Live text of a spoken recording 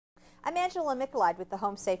I'm Angela Michelide with the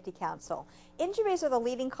Home Safety Council. Injuries are the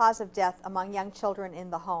leading cause of death among young children in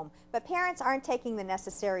the home, but parents aren't taking the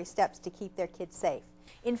necessary steps to keep their kids safe.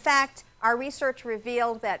 In fact, our research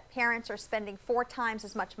revealed that parents are spending 4 times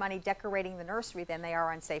as much money decorating the nursery than they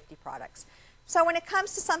are on safety products. So when it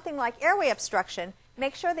comes to something like airway obstruction,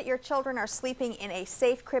 make sure that your children are sleeping in a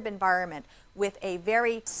safe crib environment with a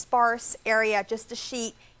very sparse area, just a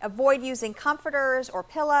sheet. Avoid using comforters or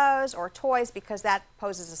pillows or toys because that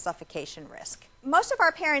poses a suffocation risk. Most of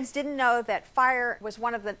our parents didn't know that fire was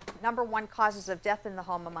one of the #1 causes of death in the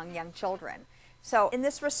home among young children. So in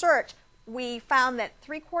this research, we found that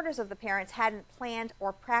 3/4 of the parents hadn't planned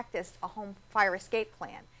or practiced a home fire escape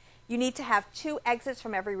plan. You need to have 2 exits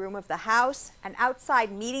from every room of the house, an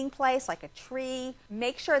outside meeting place like a tree.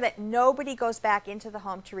 Make sure that nobody goes back into the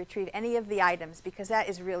home to retrieve any of the items because that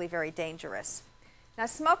is really very dangerous. Now,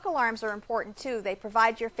 smoke alarms are important too. They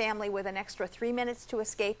provide your family with an extra 3 minutes to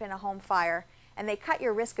escape in a home fire, and they cut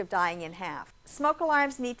your risk of dying in half. Smoke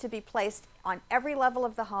alarms need to be placed on every level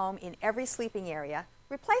of the home, in every sleeping area.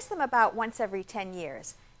 Replace them about once every 10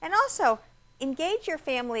 years. And also, engage your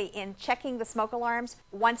family in checking the smoke alarms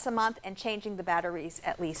once a month and changing the batteries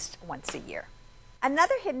at least once a year.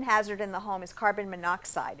 Another hidden hazard in the home is carbon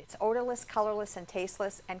monoxide. It's odorless, colorless, and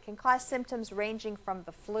tasteless and can cause symptoms ranging from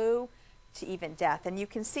the flu to even death. And you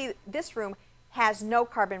can see this room has no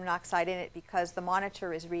carbon monoxide in it because the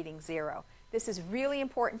monitor is reading 0. This is really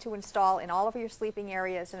important to install in all of your sleeping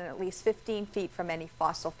areas and at least 15 feet from any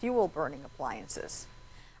fossil fuel burning appliances.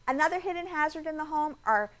 Another hidden hazard in the home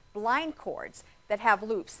are blind cords that have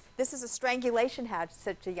loops. This is a strangulation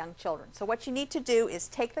hazard to young children. So what you need to do is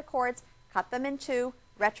take the cords, cut them in 2,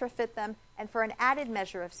 retrofit them, and for an added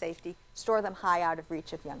measure of safety, store them high out of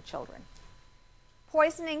reach of young children.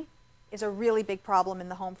 Poisoning is a really big problem in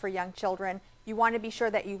the home for young children. You want to be sure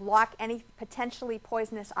that you lock any potentially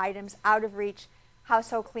poisonous items out of reach.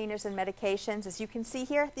 Household cleaners and medications. As you can see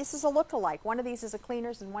here, this is a look-alike. One of these is a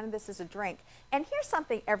cleaners and one of this is a drink. And here's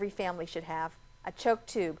something every family should have, a choke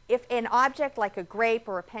tube. If an object like a grape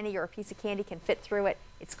or a penny or a piece of candy can fit through it,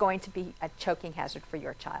 it's going to be a choking hazard for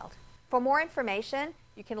your child. For more information,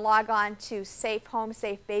 you can log on to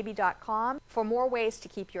safehomesafebaby.com for more ways to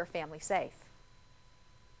keep your family safe.